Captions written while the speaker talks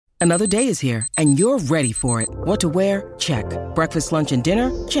Another day is here, and you're ready for it. What to wear? Check. Breakfast, lunch, and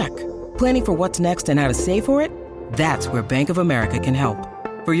dinner? Check. Planning for what's next and how to save for it? That's where Bank of America can help.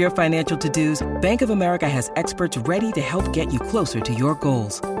 For your financial to-dos, Bank of America has experts ready to help get you closer to your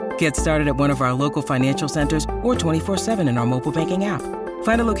goals. Get started at one of our local financial centers or 24/7 in our mobile banking app.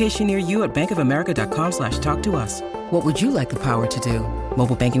 Find a location near you at bankofamerica.com/talktous. What would you like the power to do?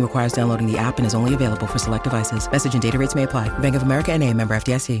 Mobile banking requires downloading the app and is only available for select devices. Message and data rates may apply. Bank of America N.A., member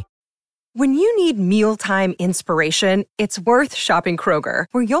FDIC. When you need mealtime inspiration, it's worth shopping Kroger,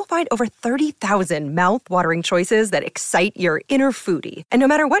 where you'll find over 30,000 mouth-watering choices that excite your inner foodie. And no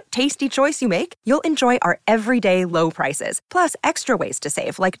matter what tasty choice you make, you'll enjoy our everyday low prices, plus extra ways to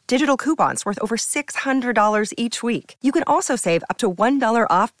save, like digital coupons worth over $600 each week. You can also save up to $1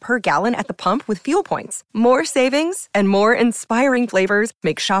 off per gallon at the pump with fuel points. More savings and more inspiring flavors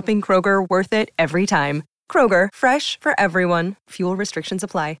make shopping Kroger worth it every time. Kroger, fresh for everyone. Fuel restrictions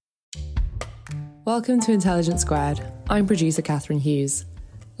apply. Welcome to Intelligence Squared. I'm producer Catherine Hughes.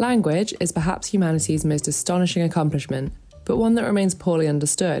 Language is perhaps humanity's most astonishing accomplishment, but one that remains poorly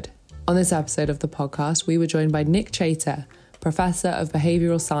understood. On this episode of the podcast, we were joined by Nick Chater, Professor of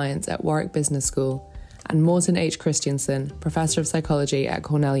Behavioural Science at Warwick Business School, and Morten H. Christiansen, Professor of Psychology at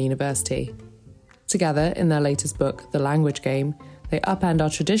Cornell University. Together, in their latest book, The Language Game, they upend our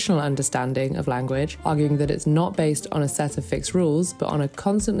traditional understanding of language, arguing that it's not based on a set of fixed rules, but on a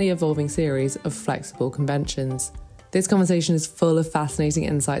constantly evolving series of flexible conventions. This conversation is full of fascinating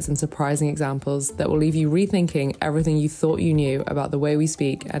insights and surprising examples that will leave you rethinking everything you thought you knew about the way we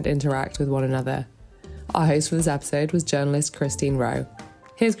speak and interact with one another. Our host for this episode was journalist Christine Rowe.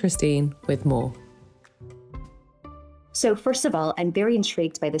 Here's Christine with more. So first of all, I'm very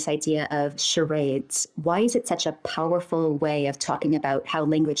intrigued by this idea of charades. Why is it such a powerful way of talking about how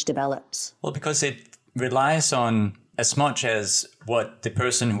language develops? Well, because it relies on as much as what the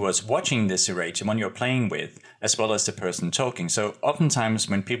person who was watching the charade, the one you're playing with, as well as the person talking. So oftentimes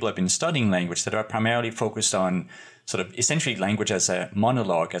when people have been studying language, that are primarily focused on sort of essentially language as a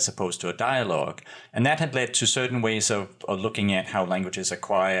monologue as opposed to a dialogue. And that had led to certain ways of looking at how language is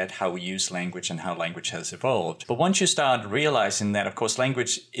acquired, how we use language, and how language has evolved. But once you start realizing that, of course,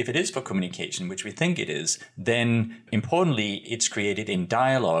 language, if it is for communication, which we think it is, then importantly, it's created in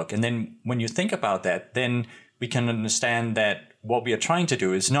dialogue. And then when you think about that, then we can understand that what we are trying to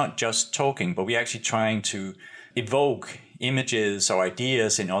do is not just talking, but we're actually trying to evoke images or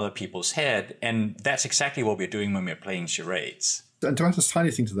ideas in other people's head. And that's exactly what we're doing when we're playing charades. And to add a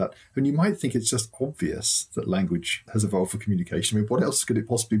tiny thing to that, and you might think it's just obvious that language has evolved for communication. I mean, what else could it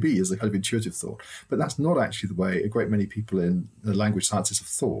possibly be as a kind of intuitive thought? But that's not actually the way a great many people in the language sciences have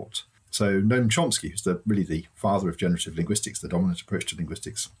thought. So Noam Chomsky, who's really the father of generative linguistics, the dominant approach to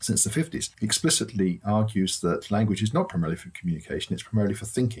linguistics since the 50s, explicitly argues that language is not primarily for communication, it's primarily for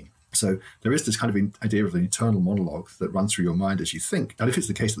thinking. So there is this kind of idea of an internal monologue that runs through your mind as you think. And if it's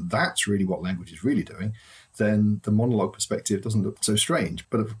the case that that's really what language is really doing, then the monologue perspective doesn't look so strange.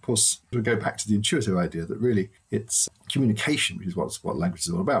 But of course, we go back to the intuitive idea that really it's communication, which is what language is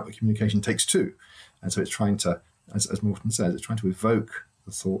all about. But communication takes two. And so it's trying to, as Morten says, it's trying to evoke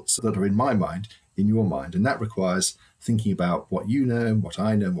the thoughts that are in my mind, in your mind. And that requires thinking about what you know, what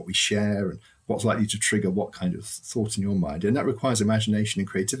I know, what we share, and what's likely to trigger what kind of thought in your mind. And that requires imagination and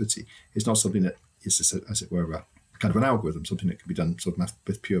creativity. It's not something that is, as it were, kind of an algorithm, something that can be done sort of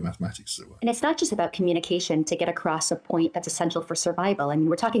with pure mathematics, as it were. And it's not just about communication to get across a point that's essential for survival. I mean,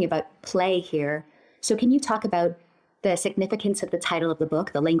 we're talking about play here. So can you talk about the significance of the title of the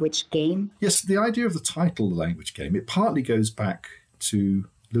book, The Language Game? Yes, the idea of the title, The Language Game, it partly goes back to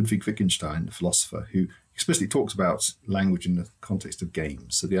Ludwig Wittgenstein, the philosopher, who explicitly talks about language in the context of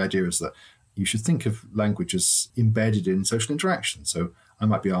games. So the idea is that you should think of language as embedded in social interaction. So I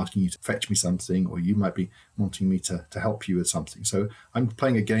might be asking you to fetch me something, or you might be wanting me to help you with something. So I'm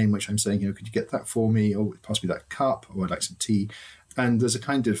playing a game which I'm saying, could you get that for me? Or pass me that cup, or I'd like some tea. And there's a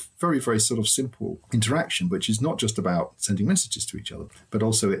kind of very, very sort of simple interaction, which is not just about sending messages to each other, but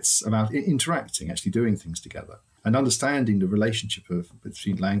also it's about interacting, actually doing things together. And understanding the relationship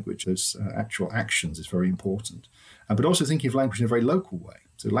between language, those actual actions, is very important. But also thinking of language in a very local way.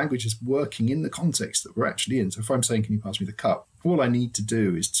 So language is working in the context that we're actually in. So if I'm saying, can you pass me the cup? All I need to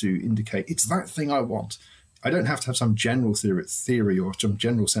do is to indicate it's that thing I want. I don't have to have some general theory or some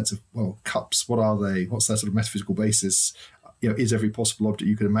general sense of, well, cups, what are they? What's their sort of metaphysical basis? Is every possible object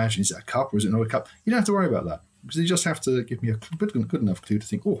you can imagine, is it a cup or is it not a cup? You don't have to worry about that, because you just have to give me a good enough clue to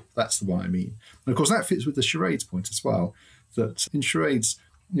think, oh, that's the one I mean. And of course, that fits with the charades point as well, that in charades,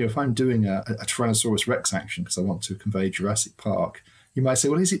 if I'm doing a Tyrannosaurus Rex action because I want to convey Jurassic Park, You might say,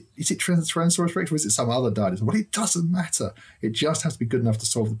 well, is it Tyrannosaurus Rex or is it some other dinosaur? Well, it doesn't matter. It just has to be good enough to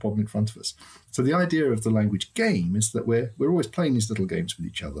solve the problem in front of us. So the idea of the language game is that we're always playing these little games with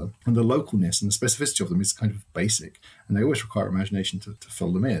each other, and the localness and the specificity of them is kind of basic, and they always require imagination to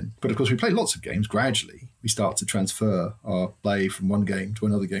fill them in. But of course, we play lots of games. Gradually, we start to transfer our play from one game to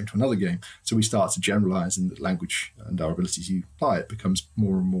another game to another game. So we start to generalize in the language, and our ability to apply it becomes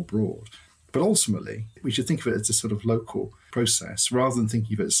more and more broad. But ultimately, we should think of it as a sort of local process rather than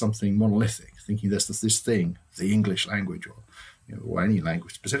thinking of it as something monolithic, thinking there's this thing, the English language or any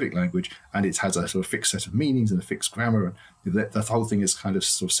language, specific language, and it has a sort of fixed set of meanings and a fixed grammar, and that whole thing is kind of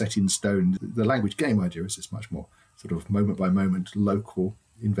sort of set in stone. The language game idea is much more sort of moment by moment, local,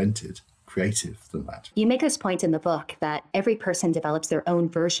 invented, creative than that. You make this point in the book that every person develops their own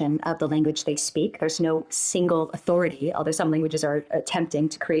version of the language they speak. There's no single authority, although some languages are attempting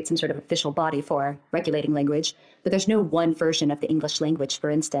to create some sort of official body for regulating language, but there's no one version of the English language, for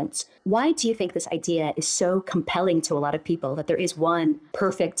instance. Why do you think this idea is so compelling to a lot of people, that there is one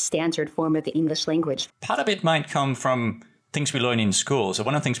perfect standard form of the English language? Part of it might come from things we learn in school. So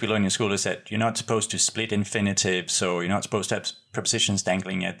one of the things we learn in school is that you're not supposed to split infinitives, so you're not supposed to have prepositions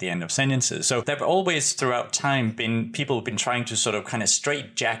dangling at the end of sentences. So there have always throughout time been people who've been trying to sort of kind of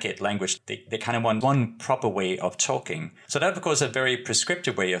straitjacket language. They kind of want one proper way of talking. So that, of course, is a very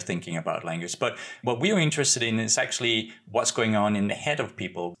prescriptive way of thinking about language. But what we are interested in is actually what's going on in the head of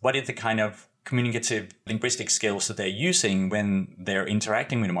people. What is the kind of communicative linguistic skills that they're using when they're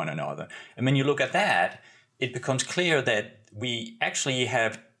interacting with one another? And when you look at that, it becomes clear that we actually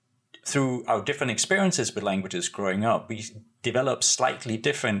have, through our different experiences with languages growing up, we develop slightly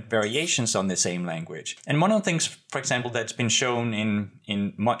different variations on the same language. And one of the things, for example, that's been shown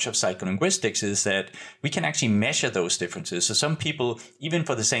in much of psycholinguistics is that we can actually measure those differences. So some people, even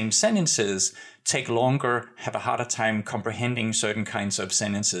for the same sentences, take longer, have a harder time comprehending certain kinds of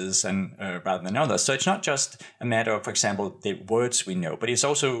sentences and rather than others. So it's not just a matter of, for example, the words we know, but it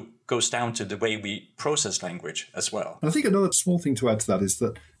also goes down to the way we process language as well. And I think another small thing to add to that is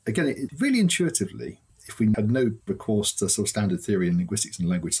that, again, it really intuitively, if we had no recourse to sort of standard theory in linguistics and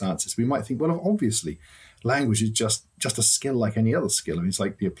language sciences, we might think, well, obviously, language is just a skill like any other skill. I mean, it's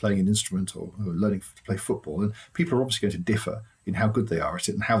like playing an instrument or learning to play football. And people are obviously going to differ in how good they are at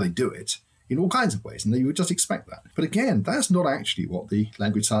it and how they do it in all kinds of ways. And you would just expect that. But again, that's not actually what the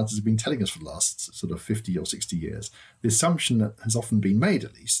language sciences have been telling us for the last sort of 50 or 60 years. The assumption that has often been made,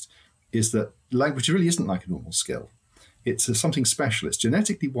 at least, is that language really isn't like a normal skill. It's something special. It's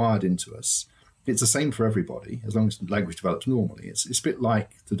genetically wired into us. It's the same for everybody, as long as language develops normally. It's a bit like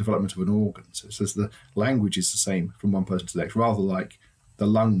the development of an organ. So it says the language is the same from one person to the next, rather like the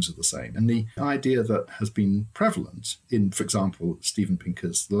lungs are the same. And the idea that has been prevalent in, for example, Steven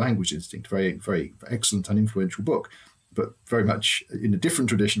Pinker's The Language Instinct, very, very excellent and influential book, but very much in a different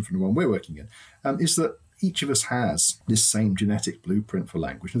tradition from the one we're working in, is that each of us has this same genetic blueprint for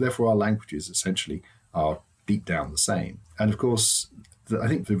language, and therefore our languages essentially are deep down the same. And of course, I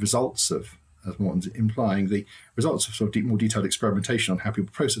think the results of, as Morton's implying, the results of sort of more detailed experimentation on how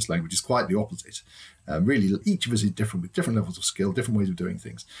people process language is quite the opposite. Really, each of us is different with different levels of skill, different ways of doing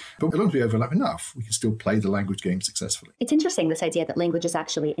things. But as long as we overlap enough, we can still play the language game successfully. It's interesting, this idea that language is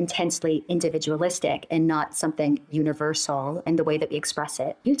actually intensely individualistic and not something universal in the way that we express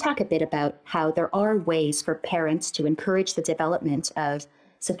it. You talk a bit about how there are ways for parents to encourage the development of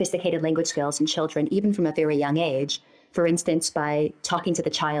sophisticated language skills in children, even from a very young age. For instance, by talking to the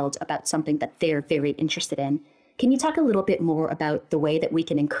child about something that they're very interested in. Can you talk a little bit more about the way that we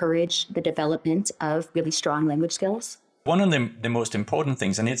can encourage the development of really strong language skills? One of the most important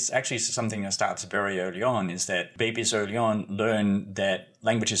things, and it's actually something that starts very early on, is that babies early on learn that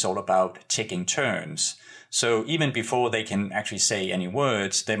language is all about taking turns. So even before they can actually say any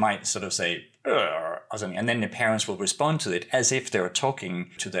words, they might sort of say, or something, and then the parents will respond to it as if they're talking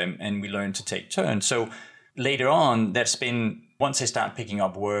to them, and we learn to take turns. So later on, that's been, once they start picking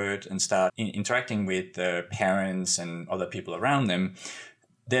up words and start interacting with their parents and other people around them,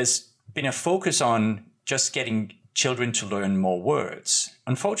 there's been a focus on just getting children to learn more words.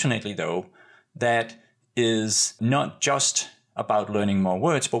 Unfortunately, though, that is not just about learning more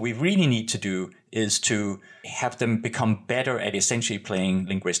words. What we really need to do is to have them become better at essentially playing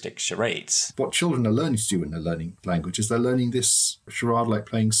linguistic charades. What children are learning to do when they're learning language is they're learning this charade-like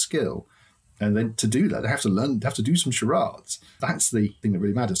playing skill. And then to do that, they have to do some charades. That's the thing that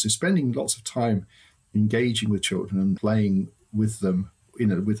really matters. So spending lots of time engaging with children and playing with them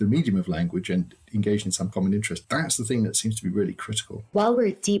with the medium of language and engaging in some common interest, that's the thing that seems to be really critical. While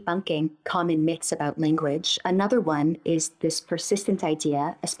we're debunking common myths about language, another one is this persistent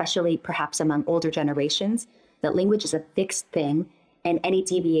idea, especially perhaps among older generations, that language is a fixed thing and any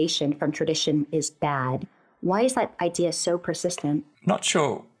deviation from tradition is bad. Why is that idea so persistent? Not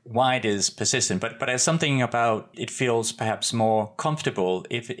sure why it is persistent, but there's something about it feels perhaps more comfortable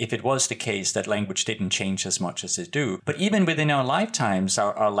if it was the case that language didn't change as much as it do. But even within our lifetimes,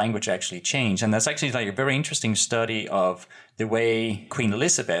 our language actually changed. And that's actually like a very interesting study of the way Queen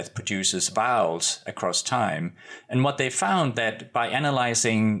Elizabeth produces vowels across time. And what they found that by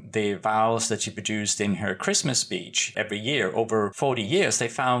analyzing the vowels that she produced in her Christmas speech every year over 40 years, they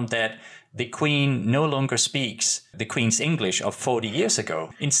found that the Queen no longer speaks the Queen's English of 40 years ago.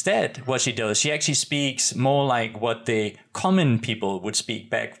 Instead, what she does, she actually speaks more like what the common people would speak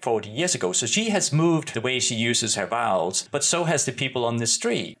back 40 years ago. So she has moved the way she uses her vowels, but so has the people on the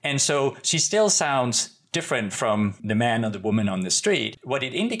street. And so she still sounds different from the man or the woman on the street. What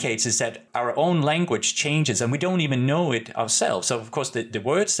it indicates is that our own language changes and we don't even know it ourselves. So of course, the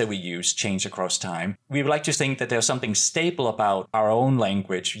words that we use change across time. We would like to think that there's something stable about our own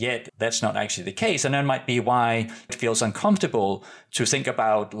language, yet that's not actually the case. And that might be why it feels uncomfortable to think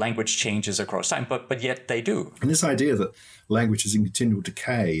about language changes across time, but yet they do. And this idea that language is in continual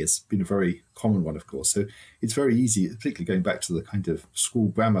decay has been a very common one, of course. So it's very easy, particularly going back to the kind of school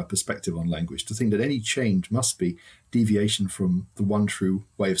grammar perspective on language, to think that any change must be deviation from the one true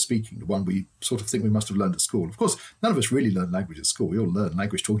way of speaking, the one we sort of think we must have learned at school. Of course, none of us really learn language at school. We all learn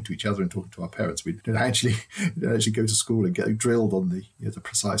language talking to each other and talking to our parents. We don't actually go to school and get drilled on the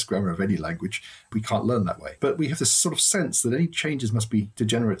precise grammar of any language. We can't learn that way. But we have this sort of sense that any changes must be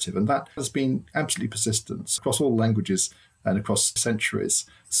degenerative, and that has been absolutely persistent across all languages and across centuries.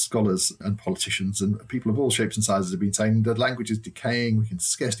 Scholars and politicians and people of all shapes and sizes have been saying that language is decaying, we can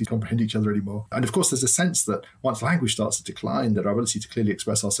scarcely comprehend each other anymore. And of course, there's a sense that once language starts to decline, that our ability to clearly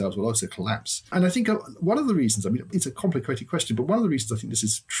express ourselves will also collapse. And I think one of the reasons, it's a complicated question, but one of the reasons I think this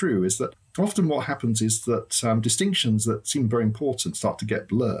is true is that often what happens is that distinctions that seem very important start to get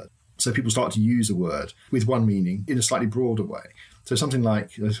blurred. So people start to use a word with one meaning in a slightly broader way. So something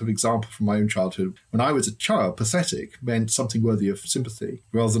like, a sort of example from my own childhood, when I was a child, pathetic meant something worthy of sympathy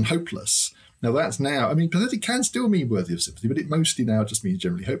rather than hopeless. Now that's now, pathetic can still mean worthy of sympathy, but it mostly now just means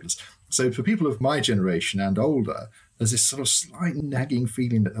generally hopeless. So for people of my generation and older, there's this sort of slight nagging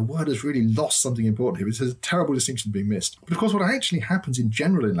feeling that the word has really lost something important here. It's a terrible distinction being missed. But of course, what actually happens in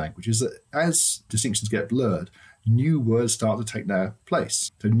general in language is that as distinctions get blurred, new words start to take their place.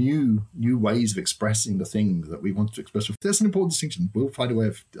 So new ways of expressing the thing that we want to express. There's an important distinction. We'll find a way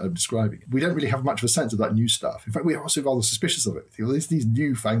of describing it. We don't really have much of a sense of that new stuff. In fact, we're also rather suspicious of it. These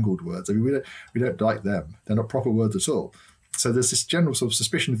newfangled words, we don't like them. They're not proper words at all. So there's this general sort of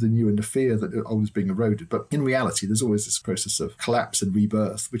suspicion of the new and the fear that the old is being eroded. But in reality, there's always this process of collapse and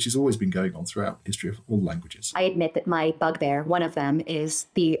rebirth, which has always been going on throughout the history of all languages. I admit that my bugbear, one of them, is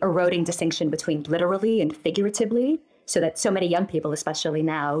the eroding distinction between literally and figuratively, so that so many young people, especially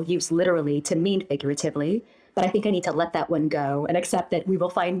now, use literally to mean figuratively. But I think I need to let that one go and accept that we will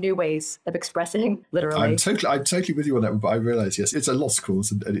find new ways of expressing literally. I'm totally with you on that one, but I realise, yes, it's a lost cause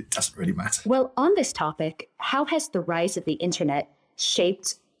and it doesn't really matter. Well, on this topic, how has the rise of the internet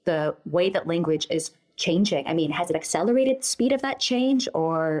shaped the way that language is changing? Has it accelerated the speed of that change,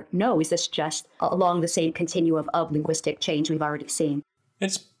 or no, is this just along the same continuum of linguistic change we've already seen?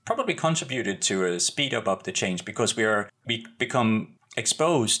 It's probably contributed to a speed up of the change because we become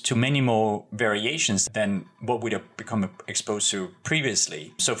exposed to many more variations than what we'd have become exposed to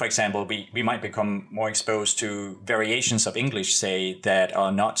previously. So, for example, we might become more exposed to variations of English, say, that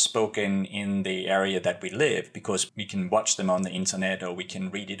are not spoken in the area that we live because we can watch them on the internet or we can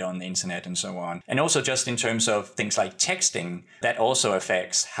read it on the internet and so on. And also just in terms of things like texting, that also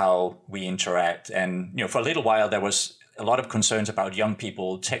affects how we interact. And, for a little while, there was a lot of concerns about young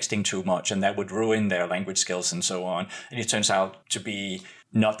people texting too much and that would ruin their language skills and so on. And it turns out to be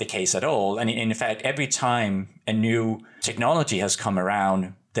not the case at all. And in fact, every time a new technology has come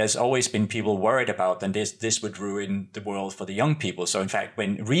around, there's always been people worried about that this would ruin the world for the young people. So in fact,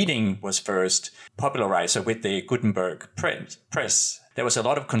 when reading was first popularized, so with the Gutenberg press, there was a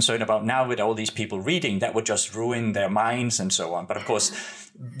lot of concern about now with all these people reading, that would just ruin their minds and so on. But of course,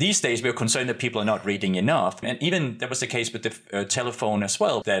 these days we're concerned that people are not reading enough. And even that was the case with the telephone as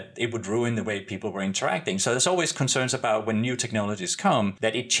well, that it would ruin the way people were interacting. So there's always concerns about when new technologies come,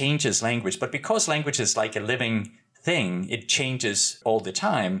 that it changes language. But because language is like a living thing, it changes all the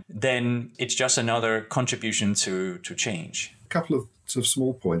time, then it's just another contribution to change. A couple of sort of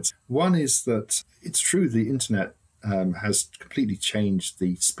small points. One is that it's true the internet has completely changed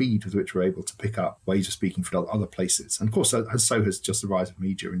the speed with which we're able to pick up ways of speaking from other places. And of course, so has just the rise of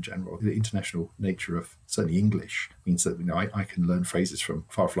media in general. The international nature of certainly English means that I can learn phrases from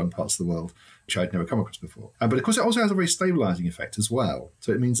far-flung parts of the world which I'd never come across before. But of course, it also has a very stabilizing effect as well.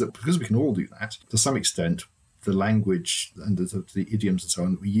 So it means that because we can all do that, to some extent, the language and the idioms and so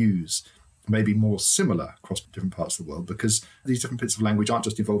on that we use may be more similar across different parts of the world because these different bits of language aren't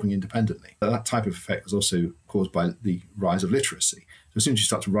just evolving independently. That type of effect was also caused by the rise of literacy. So as soon as you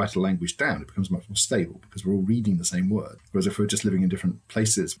start to write a language down, it becomes much more stable because we're all reading the same word. Whereas if we're just living in different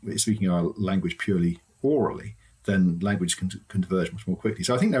places, speaking our language purely orally, then language can converge much more quickly.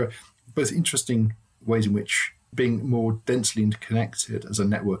 So I think there are both interesting ways in which being more densely interconnected as a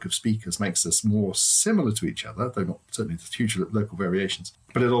network of speakers makes us more similar to each other, though not certainly there's huge local variations.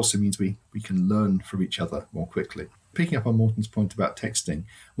 But it also means we can learn from each other more quickly. Picking up on Morton's point about texting,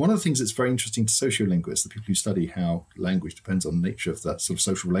 one of the things that's very interesting to sociolinguists, the people who study how language depends on the nature of the sort of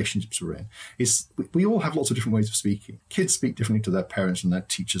social relationships we're in, is we all have lots of different ways of speaking. Kids speak differently to their parents and their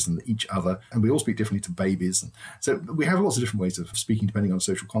teachers and each other, and we all speak differently to babies. And so we have lots of different ways of speaking depending on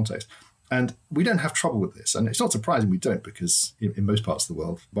social context. And we don't have trouble with this. And it's not surprising we don't, because in most parts of the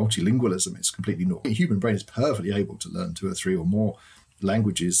world, multilingualism is completely normal. The human brain is perfectly able to learn 2 or 3 or more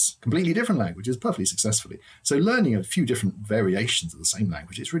languages, completely different languages, perfectly successfully. So learning a few different variations of the same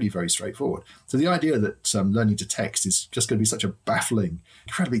language is really very straightforward. So the idea that learning to text is just going to be such a baffling,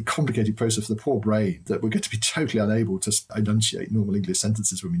 incredibly complicated process for the poor brain that we're going to be totally unable to enunciate normal English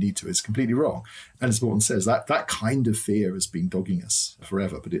sentences when we need to is completely wrong. And as Morton says, that kind of fear has been dogging us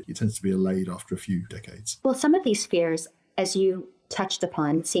forever, but it tends to be allayed after a few decades. Well, some of these fears, as you touched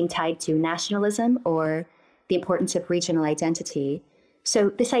upon, seem tied to nationalism or the importance of regional identity.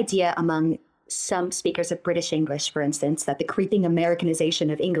 So this idea among some speakers of British English, for instance, that the creeping Americanization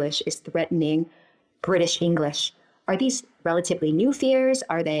of English is threatening British English. Are these relatively new fears?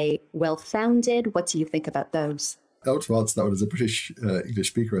 Are they well-founded? What do you think about those? I want to answer that one as a British English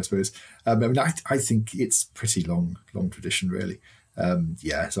speaker, I suppose. I think it's pretty long tradition, really.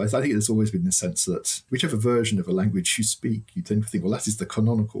 So I think there's always been the sense that whichever version of a language you speak, you tend to think, well, that is the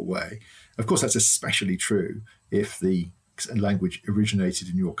canonical way. Of course, that's especially true if the language originated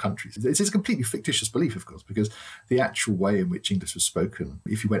in your country. It's a completely fictitious belief, of course, because the actual way in which English was spoken,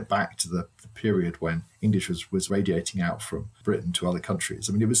 if you went back to the period when English was radiating out from Britain to other countries,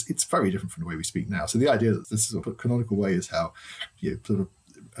 it's very different from the way we speak now. So the idea that this sort of canonical way is how sort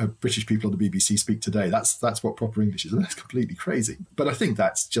of British people on the BBC speak today, that's what proper English is. And that's completely crazy. But I think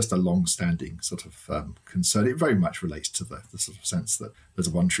that's just a long-standing sort of concern. It very much relates to the sort of sense that there's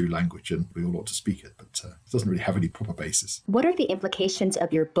one true language and we all ought to speak it, but it doesn't really have any proper basis. What are the implications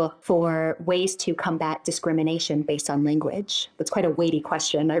of your book for ways to combat discrimination based on language? That's quite a weighty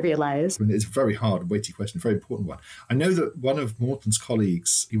question, I realize. It's a very hard and weighty question, a very important one. I know that one of Morton's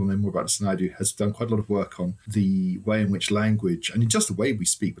colleagues, he will know more about this than I do, has done quite a lot of work on the way in which language, and just the way we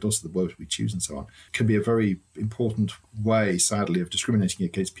speak, but also the words we choose and so on, can be a very important way, sadly, of discriminating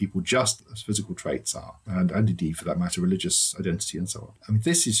against people just as physical traits are, and indeed, for that matter, religious identity and so on.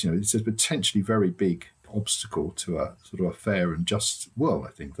 This is, it's a potentially very big obstacle to a sort of a fair and just world,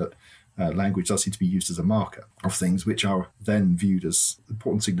 I think, that language does seem to be used as a marker of things which are then viewed as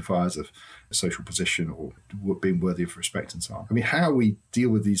important signifiers of a social position or being worthy of respect and so on. How we deal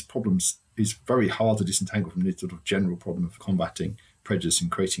with these problems is very hard to disentangle from the sort of general problem of combating prejudice and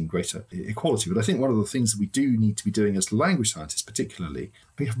creating greater equality. But I think one of the things that we do need to be doing as language scientists particularly,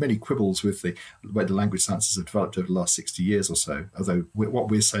 we have many quibbles with the way the language sciences have developed over the last 60 years or so, although what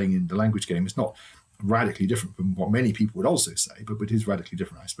we're saying in the language game is not radically different from what many people would also say, but it is radically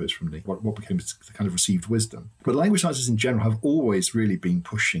different, I suppose, from what became the kind of received wisdom. But language sciences in general have always really been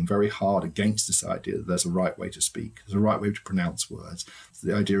pushing very hard against this idea that there's a right way to speak, there's a right way to pronounce words,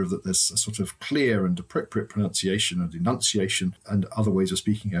 the idea of that there's a sort of clear and appropriate pronunciation and enunciation, and other ways of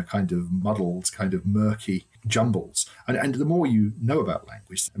speaking are kind of muddled, kind of murky jumbles. And the more you know about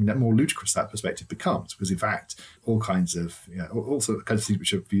language, the more ludicrous that perspective becomes, because in fact, all kinds of, also the kinds of things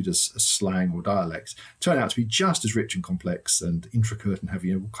which are viewed as slang or dialects turn out to be just as rich and complex and intricate and have,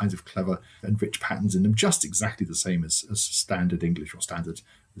 all kinds of clever and rich patterns in them, just exactly the same as standard English or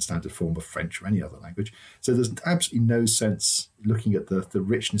the standard form of French or any other language. So there's absolutely no sense looking at the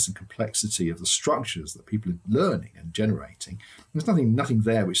richness and complexity of the structures that people are learning and generating. There's nothing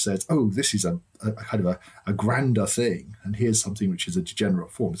there which says, oh, this is a kind of a grander thing, and here's something which is a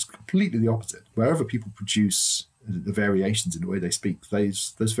degenerate form. It's completely the opposite. Wherever people produce the variations in the way they speak,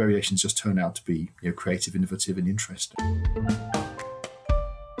 those variations just turn out to be creative, innovative, and interesting.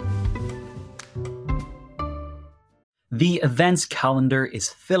 The events calendar is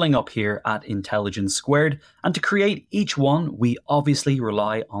filling up here at Intelligence Squared, and to create each one, we obviously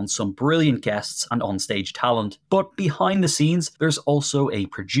rely on some brilliant guests and onstage talent. But behind the scenes, there's also a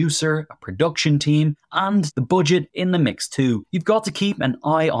producer, a production team, and the budget in the mix too. You've got to keep an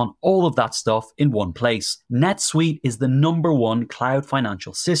eye on all of that stuff in one place. NetSuite is the #1 cloud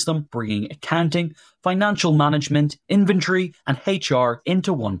financial system, bringing accounting, financial management, inventory, and HR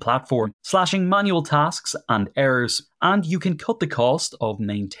into one platform, slashing manual tasks and errors. And you can cut the cost of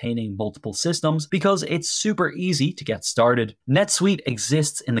maintaining multiple systems because it's super easy to get started. NetSuite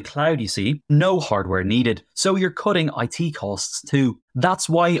exists in the cloud, you see, no hardware needed, so you're cutting IT costs too. That's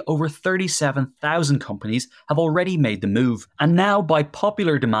why over 37,000 companies have already made the move. And now, by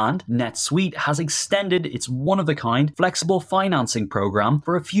popular demand, NetSuite has extended its one-of-a-kind flexible financing program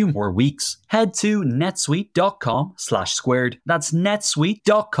for a few more weeks. Head to netsuite.com/squared. That's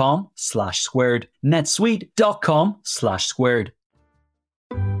netsuite.com/squared. netsuite.com/squared.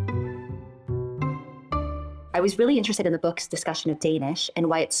 I was really interested in the book's discussion of Danish and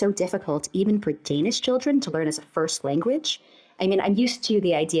why it's so difficult even for Danish children to learn as a first language. I mean, I'm used to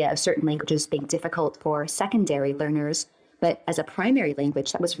the idea of certain languages being difficult for secondary learners, but as a primary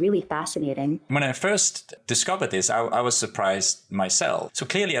language, that was really fascinating. When I first discovered this, I was surprised myself. So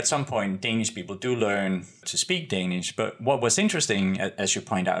clearly at some point, Danish people do learn to speak Danish. But what was interesting, as you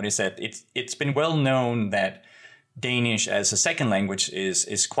point out, is that it's been well known that Danish as a second language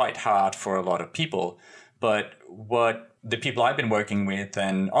is quite hard for a lot of people. But what the people I've been working with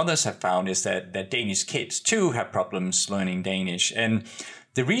and others have found is that Danish kids too have problems learning Danish. And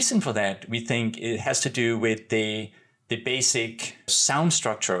the reason for that, we think, it has to do with the basic sound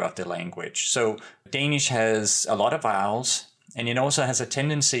structure of the language. So Danish has a lot of vowels, and it also has a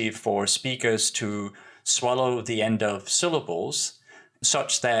tendency for speakers to swallow the end of syllables,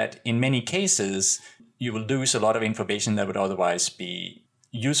 such that in many cases, you will lose a lot of information that would otherwise be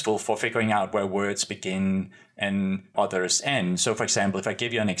useful for figuring out where words begin and others end. So for example, if I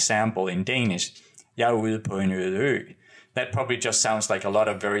give you an example in Danish, jeg er ude på en øde ø, that probably just sounds like a lot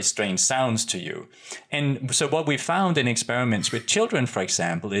of very strange sounds to you. And so what we found in experiments with children, for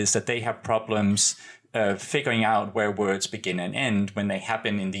example, is that they have problems figuring out where words begin and end when they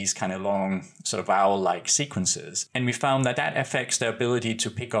happen in these kind of long sort of vowel-like sequences. And we found that affects their ability to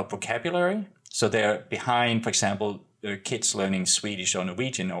pick up vocabulary. So they're behind, for example, kids learning Swedish or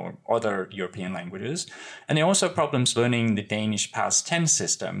Norwegian or other European languages. And they also have problems learning the Danish past tense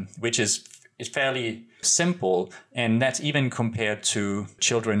system, which is fairly simple. And that's even compared to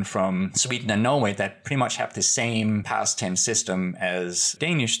children from Sweden and Norway that pretty much have the same past tense system as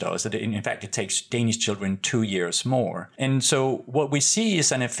Danish does. In fact, it takes Danish children 2 years more. And so what we see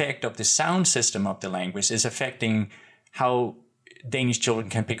is an effect of the sound system of the language is affecting how Danish children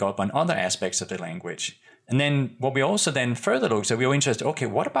can pick up on other aspects of the language. And then what we also then further looked at, we were interested, okay,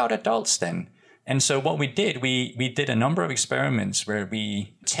 what about adults then? And so what we did, we did a number of experiments where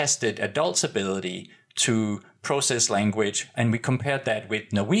we tested adults' ability to process language, and we compared that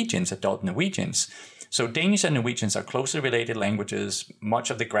with Norwegians, adult Norwegians. So Danish and Norwegians are closely related languages.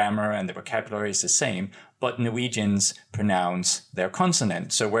 Much of the grammar and the vocabulary is the same, but Norwegians pronounce their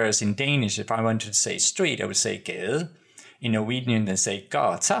consonant. So whereas in Danish, if I wanted to say street, I would say gade. In Norwegian, they say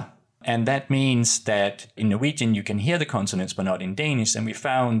gata. And that means that in Norwegian, you can hear the consonants, but not in Danish. And we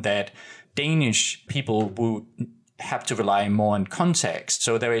found that Danish people would have to rely more on context.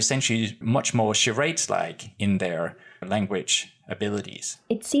 So they're essentially much more charades-like in their language abilities.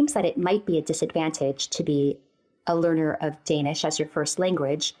 It seems that it might be a disadvantage to be a learner of Danish as your first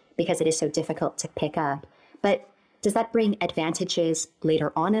language because it is so difficult to pick up. But does that bring advantages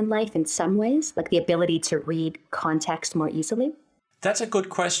later on in life in some ways, like the ability to read context more easily? That's a good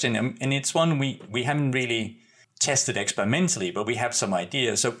question, and it's one we haven't really tested experimentally, but we have some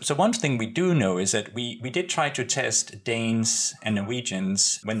ideas. So one thing we do know is that we did try to test Danes and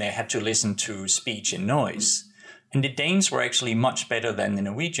Norwegians when they had to listen to speech and noise. And the Danes were actually much better than the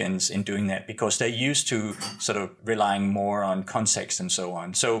Norwegians in doing that because they're used to sort of relying more on context and so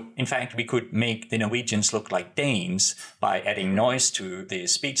on. So in fact, we could make the Norwegians look like Danes by adding noise to the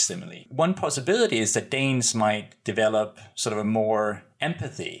speech stimuli. One possibility is that Danes might develop sort of a more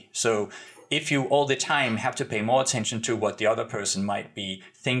empathy. So if you all the time have to pay more attention to what the other person might be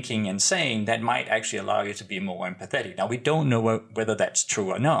thinking and saying, that might actually allow you to be more empathetic. Now, we don't know whether that's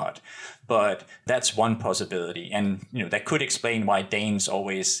true or not, but that's one possibility. And, that could explain why Danes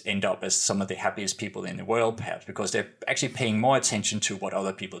always end up as some of the happiest people in the world, perhaps, because they're actually paying more attention to what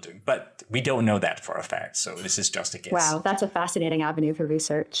other people do. But we don't know that for a fact, so this is just a guess. Wow, that's a fascinating avenue for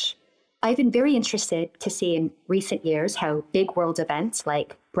research. I've been very interested to see in recent years how big world events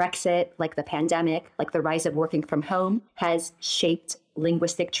like Brexit, like the pandemic, like the rise of working from home has shaped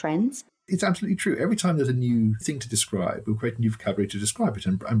linguistic trends. It's absolutely true. Every time there's a new thing to describe, we'll create a new vocabulary to describe it.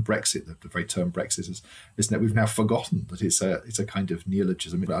 And Brexit, the very term Brexit, is that we've now forgotten that it's a kind of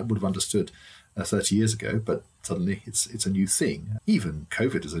neologism. I would have understood 30 years ago, but suddenly it's a new thing. Even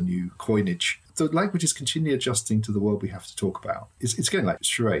COVID is a new coinage. The language is continually adjusting to the world we have to talk about. It's going like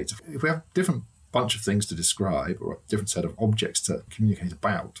charades. If we have a different bunch of things to describe or a different set of objects to communicate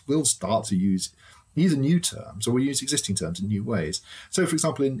about, we'll start to use either new terms or we'll use existing terms in new ways. So, for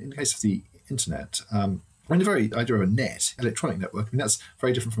example, in the case of the internet, the very idea of a net, electronic network, that's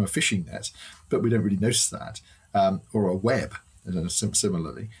very different from a fishing net, but we don't really notice that, or a web,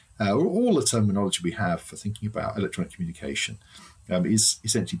 similarly. All the terminology we have for thinking about electronic communication is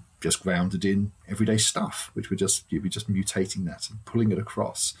essentially just grounded in everyday stuff, which we're just mutating that and pulling it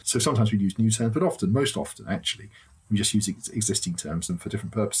across. So sometimes we use new terms, but most often, actually, we just use existing terms and for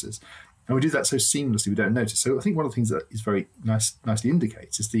different purposes. And we do that so seamlessly we don't notice. So I think one of the things that is very nicely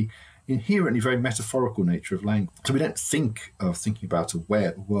indicates is the inherently very metaphorical nature of language. So we don't think about a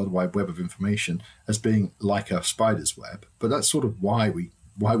World Wide Web of information as being like a spider's web, but that's sort of why we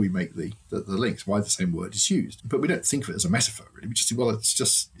make the links, why the same word is used. But we don't think of it as a metaphor, really. We just say, well, it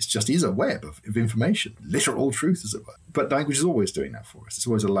just is a web of information, literal truth, as it were. But language is always doing that for us. It's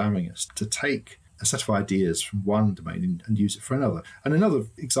always allowing us to take a set of ideas from one domain and use it for another. And another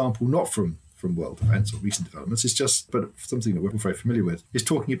example, not from world events or recent developments, but something that we're very familiar with, is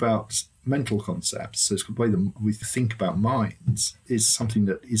talking about mental concepts. So it's the way that we think about minds is something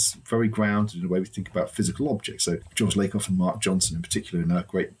that is very grounded in the way we think about physical objects. So George Lakoff and Mark Johnson in particular, in their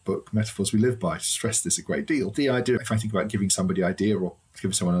great book, Metaphors We Live By, stress this a great deal. The idea, if I think about giving somebody an idea or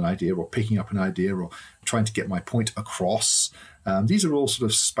giving someone an idea or picking up an idea or trying to get my point across, these are all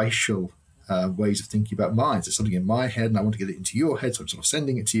sort of spatial ways of thinking about minds. There's something in my head and I want to get it into your head, so I'm sort of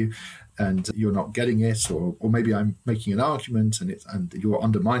sending it to you and you're not getting it, or maybe I'm making an argument and you're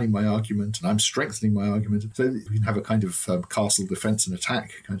undermining my argument and I'm strengthening my argument. So we can have a kind of castle defense and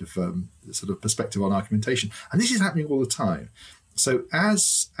attack kind of sort of perspective on argumentation. And this is happening all the time. So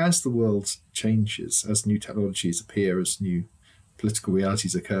as the world changes, as new technologies appear, as new political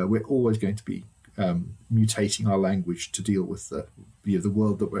realities occur, we're always going to be mutating our language to deal with the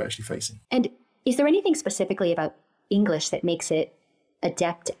world that we're actually facing. And is there anything specifically about English that makes it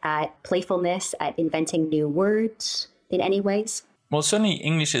adept at playfulness, at inventing new words in any ways? Well, certainly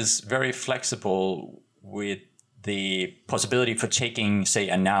English is very flexible with the possibility for taking, say,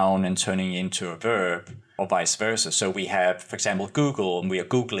 a noun and turning it into a verb, or vice versa. So we have, for example, Google, and we are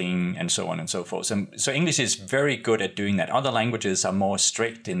Googling, and so on and so forth. So English is very good at doing that. Other languages are more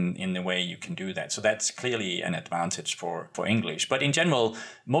strict in the way you can do that. So that's clearly an advantage for English. But in general,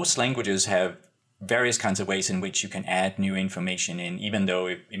 most languages have various kinds of ways in which you can add new information in, even though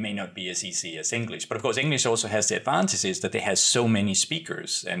it may not be as easy as English. But of course, English also has the advantages that it has so many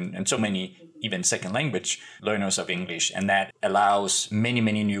speakers and so many even second language learners of English. And that allows many,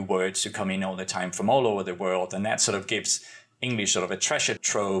 many new words to come in all the time from all over the world. And that sort of gives English sort of a treasure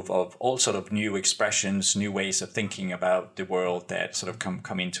trove of all sort of new expressions, new ways of thinking about the world that sort of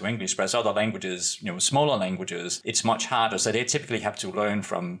come into English. Whereas other languages, smaller languages, it's much harder. So they typically have to learn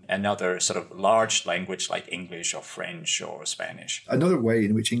from another sort of large language like English or French or Spanish. Another way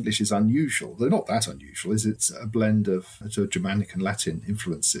in which English is unusual, though not that unusual, is it's a blend of sort of Germanic and Latin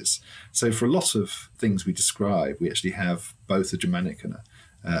influences. So for a lot of things we describe, we actually have both a Germanic and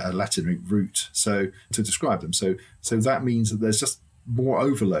a Latin root, so to describe them. So that means that there's just more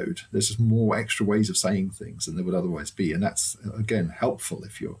overload. There's just more extra ways of saying things than there would otherwise be, and that's again helpful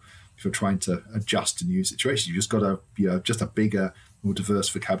if you're trying to adjust to new situations. You've just got just a bigger, more diverse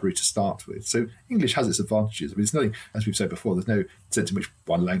vocabulary to start with. So English has its advantages. I mean, it's nothing, as we've said before, there's no sense in which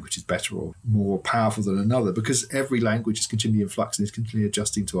one language is better or more powerful than another, because every language is continually in flux and is continually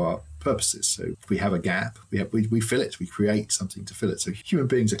adjusting to our purposes. So if we have a gap, we fill it, we create something to fill it. So human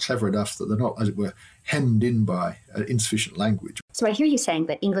beings are clever enough that they're not, as it were, hemmed in by insufficient language. So I hear you saying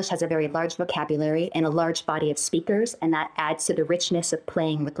that English has a very large vocabulary and a large body of speakers, and that adds to the richness of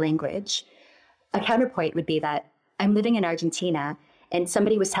playing with language. A counterpoint would be that I'm living in Argentina, and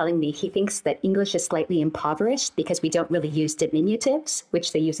somebody was telling me he thinks that English is slightly impoverished because we don't really use diminutives,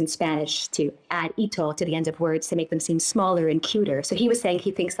 which they use in Spanish to add ito to the end of words to make them seem smaller and cuter. So he was saying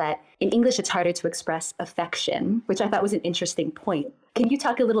he thinks that in English it's harder to express affection, which I thought was an interesting point. Can you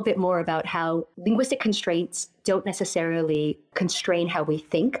talk a little bit more about how linguistic constraints don't necessarily constrain how we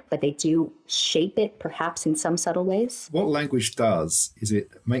think, but they do shape it perhaps in some subtle ways? What language does is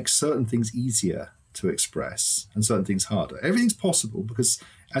it makes certain things easier to express and certain things harder. Everything's possible because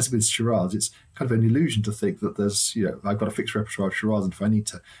As with charades, it's kind of an illusion to think that there's, I've got a fixed repertoire of charades, and if I need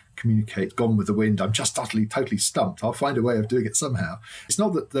to communicate Gone with the Wind, I'm just utterly, totally stumped. I'll find a way of doing it somehow. It's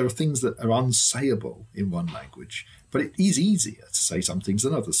not that there are things that are unsayable in one language, but it is easier to say some things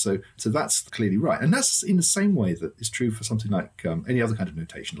than others. So that's clearly right. And that's in the same way that is true for something like any other kind of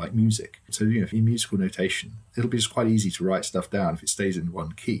notation, like music. So, in musical notation, it'll be just quite easy to write stuff down if it stays in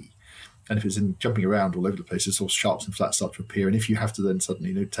one key. And if it's in jumping around all over the place, all sharps and flats start to appear. And if you have to then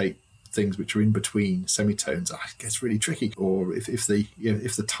suddenly notate things which are in between semitones, it gets really tricky. Or if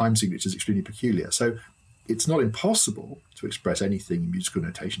the time signature is extremely peculiar. So it's not impossible to express anything in musical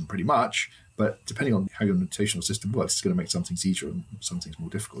notation, pretty much. But depending on how your notational system works, it's going to make some things easier and some things more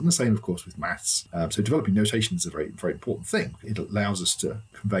difficult. And the same, of course, with maths. So developing notation is a very, very important thing. It allows us to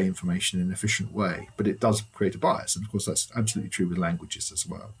convey information in an efficient way, but it does create a bias. And of course, that's absolutely true with languages as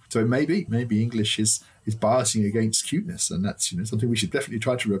well. So maybe English is biasing against cuteness, and that's something we should definitely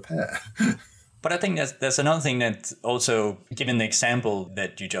try to repair. But I think there's another thing that also, given the example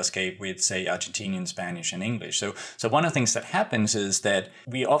that you just gave with, say, Argentinian Spanish and English. So one of the things that happens is that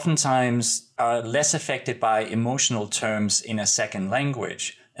we oftentimes are less affected by emotional terms in a second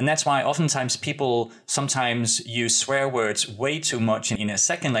language. And that's why oftentimes people sometimes use swear words way too much in a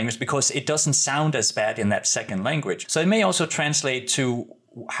second language because it doesn't sound as bad in that second language. So it may also translate to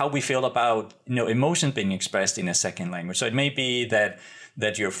how we feel about emotion being expressed in a second language. So it may be that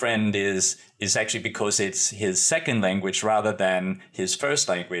your friend is actually, because it's his second language rather than his first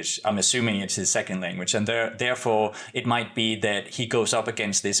language, I'm assuming it's his second language. And therefore, it might be that he goes up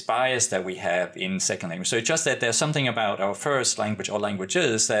against this bias that we have in second language. So it's just that there's something about our first language or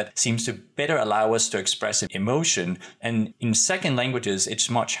languages that seems to better allow us to express emotion. And in second languages,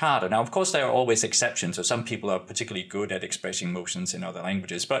 it's much harder. Now, of course, there are always exceptions. So some people are particularly good at expressing emotions in other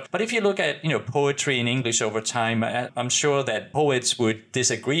languages. But if you look at, poetry in English over time, I'm sure that poets would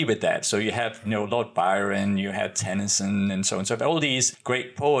disagree with that. So you have Lord Byron, you had Tennyson, and so on. So all these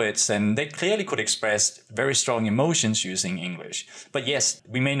great poets, and they clearly could express very strong emotions using English. But yes,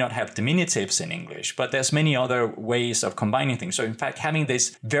 we may not have diminutives in English, but there's many other ways of combining things. So in fact, having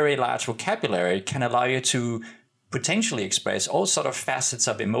this very large vocabulary can allow you to potentially express all sort of facets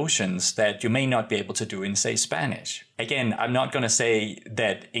of emotions that you may not be able to do in, say, Spanish. Again, I'm not going to say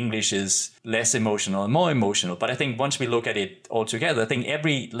that English is less emotional and more emotional, but I think once we look at it all together, I think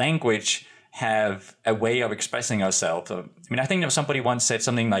every language have a way of expressing ourselves. I think if somebody once said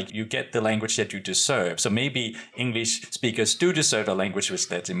something like, you get the language that you deserve. So maybe English speakers do deserve a language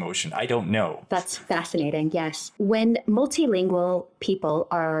with less emotion. I don't know. That's fascinating, yes. When multilingual people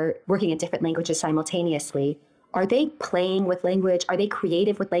are working in different languages simultaneously, are they playing with language? Are they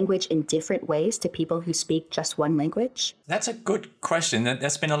creative with language in different ways to people who speak just one language? That's a good question.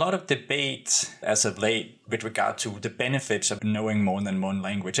 There's been a lot of debate as of late with regard to the benefits of knowing more than one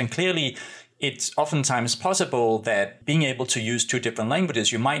language. And clearly, it's oftentimes possible that being able to use two different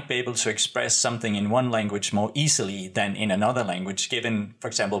languages, you might be able to express something in one language more easily than in another language, given, for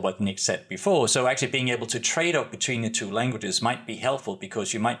example, what Nick said before. So actually being able to trade off between the two languages might be helpful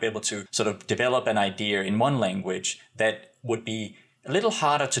because you might be able to sort of develop an idea in one language that would be a little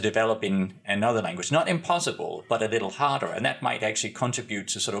harder to develop in another language. Not impossible, but a little harder. And that might actually contribute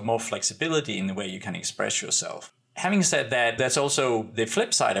to sort of more flexibility in the way you can express yourself. Having said that, there's also the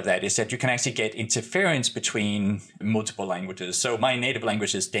flip side of that is that you can actually get interference between multiple languages. So my native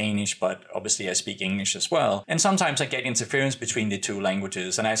language is Danish, but obviously I speak English as well. And sometimes I get interference between the two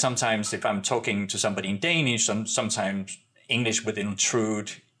languages. And I sometimes, if I'm talking to somebody in Danish, sometimes English would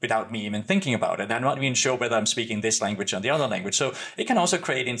intrude without me even thinking about it. I'm not even sure whether I'm speaking this language or the other language. So it can also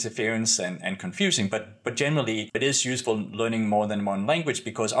create interference and confusing. But generally, it is useful learning more than one language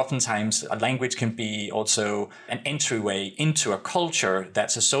because oftentimes a language can be also an entryway into a culture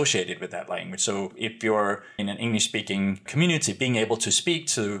that's associated with that language. So if you're in an English-speaking community, being able to speak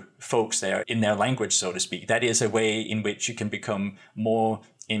to folks there in their language, so to speak, that is a way in which you can become more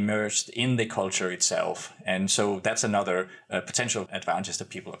immersed in the culture itself. And so that's another potential advantage that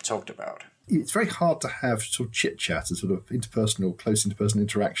people have talked about. It's very hard to have sort of chit-chat and sort of close interpersonal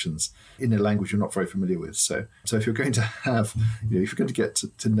interactions in a language you're not very familiar with. So if you're going to have, if you're going to get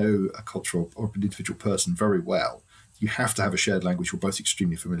to know a culture or an individual person very well, you have to have a shared language you're both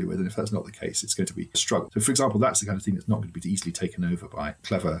extremely familiar with. And if that's not the case, it's going to be a struggle. So, for example, that's the kind of thing that's not going to be easily taken over by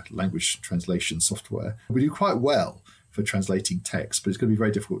clever language translation software. We do quite well for translating text, but it's going to be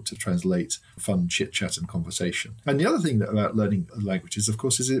very difficult to translate fun chit-chat and conversation. And the other thing about learning languages, of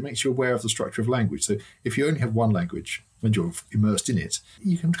course, is it makes you aware of the structure of language. So if you only have one language and you're immersed in it,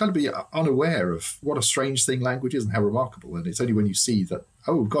 you can kind of be unaware of what a strange thing language is and how remarkable. And it's only when you see that,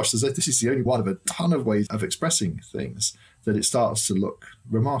 oh gosh, this is the only one of a ton of ways of expressing things, that it starts to look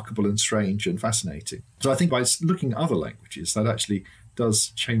remarkable and strange and fascinating. So I think by looking at other languages, that actually does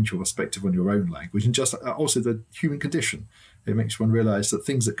change your perspective on your own language, and just also the human condition. It makes one realize that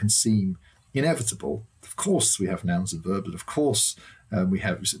things that can seem inevitable, of course we have nouns and verbs, and of course we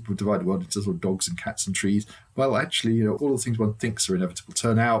divide the world into sort of dogs and cats and trees. Well, actually, all the things one thinks are inevitable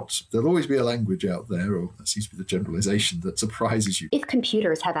turn out there'll always be a language out there, or that seems to be the generalization that surprises you. If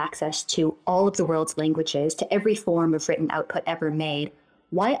computers have access to all of the world's languages, to every form of written output ever made,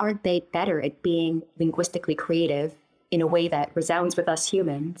 why aren't they better at being linguistically creative in a way that resounds with us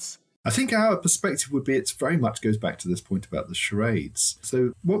humans? I think our perspective would be it very much goes back to this point about the charades.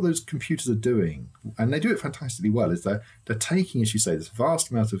 So what those computers are doing, and they do it fantastically well, is they're taking, as you say, this vast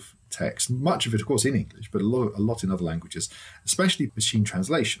amount of text, much of it, of course, in English, but a lot in other languages, especially machine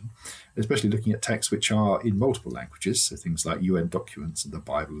translation, especially looking at texts which are in multiple languages, so things like UN documents and the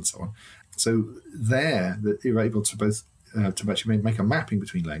Bible and so on. So there, that you're able to both to actually make a mapping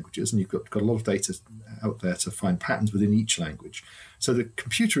between languages, and you've got a lot of data out there to find patterns within each language. So the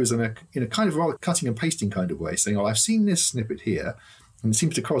computer is in a kind of rather cutting and pasting kind of way, saying, I've seen this snippet here, and it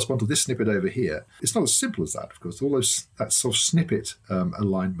seems to correspond to this snippet over here. It's not as simple as that, of course. That sort of snippet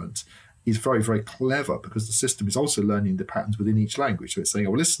alignment is very, very clever, because the system is also learning the patterns within each language. So it's saying,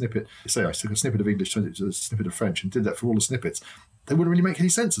 this snippet, say I took a snippet of English, turned it to a snippet of French, and did that for all the snippets. They wouldn't really make any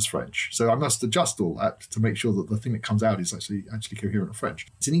sense as French. So I must adjust all that to make sure that the thing that comes out is actually coherent in French.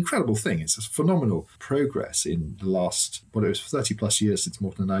 It's an incredible thing. It's a phenomenal progress in the last, 30 plus years since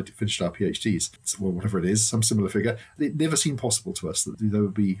Morten and I finished our PhDs, or whatever it is, some similar figure. It never seemed possible to us that there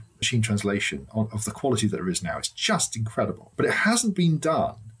would be machine translation of the quality that there is now. It's just incredible. But it hasn't been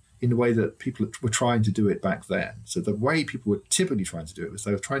done in the way that people were trying to do it back then. So the way people were typically trying to do it was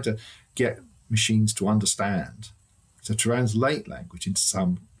they were trying to get machines to understand, to translate language into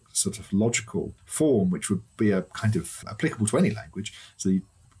some sort of logical form which would be a kind of applicable to any language. So you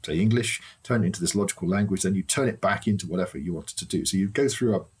say English, turn it into this logical language, then you turn it back into whatever you wanted to do. So you go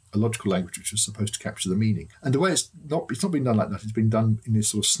through a logical language which was supposed to capture the meaning. And the way it's not been done like that. It's been done in this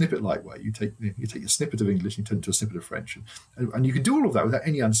sort of snippet-like way. You take a snippet of English and you turn it into a snippet of French. And you can do all of that without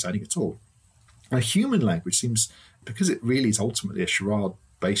any understanding at all. And a human language seems, because it really is ultimately a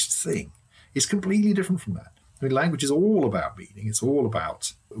charade-based thing, it's completely different from that. I mean, language is all about meaning. It's all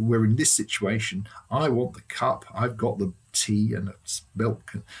about, we're in this situation. I want the cup. I've got the tea and it's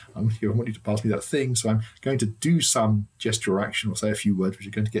milk. And I want you to pass me that thing. So I'm going to do some gesture or action or say a few words which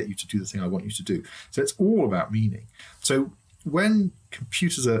are going to get you to do the thing I want you to do. So it's all about meaning. So when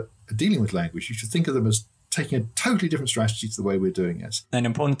computers are dealing with language, you should think of them as taking a totally different strategy to the way we're doing it. An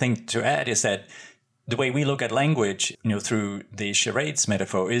important thing to add is that the way we look at language, through the charades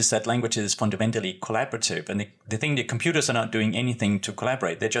metaphor, is that language is fundamentally collaborative. And the thing, the computers are not doing anything to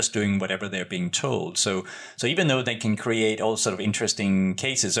collaborate. They're just doing whatever they're being told. So even though they can create all sort of interesting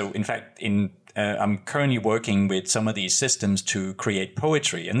cases, so in fact, I'm currently working with some of these systems to create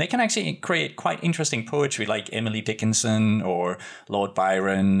poetry, and they can actually create quite interesting poetry like Emily Dickinson or Lord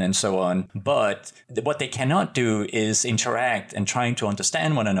Byron and so on. But what they cannot do is interact and trying to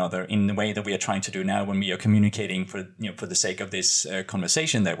understand one another in the way that we are trying to do now when we are communicating for the sake of this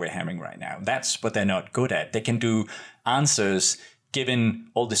conversation that we're having right now. That's what they're not good at. They can do answers given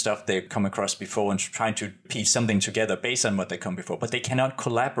all the stuff they've come across before and trying to piece something together based on what they come before, but they cannot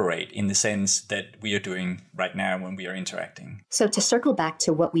collaborate in the sense that we are doing right now when we are interacting. So to circle back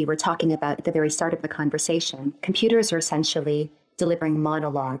to what we were talking about at the very start of the conversation, computers are essentially delivering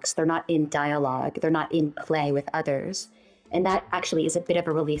monologues. They're not in dialogue. They're not in play with others. And that actually is a bit of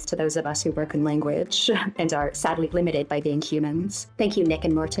a relief to those of us who work in language and are sadly limited by being humans. Thank you, Nick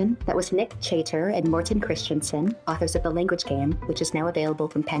and Morten. That was Nick Chater and Morten Christensen, authors of The Language Game, which is now available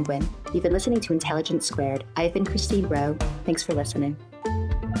from Penguin. You've been listening to Intelligence Squared. I've been Christine Rowe. Thanks for listening.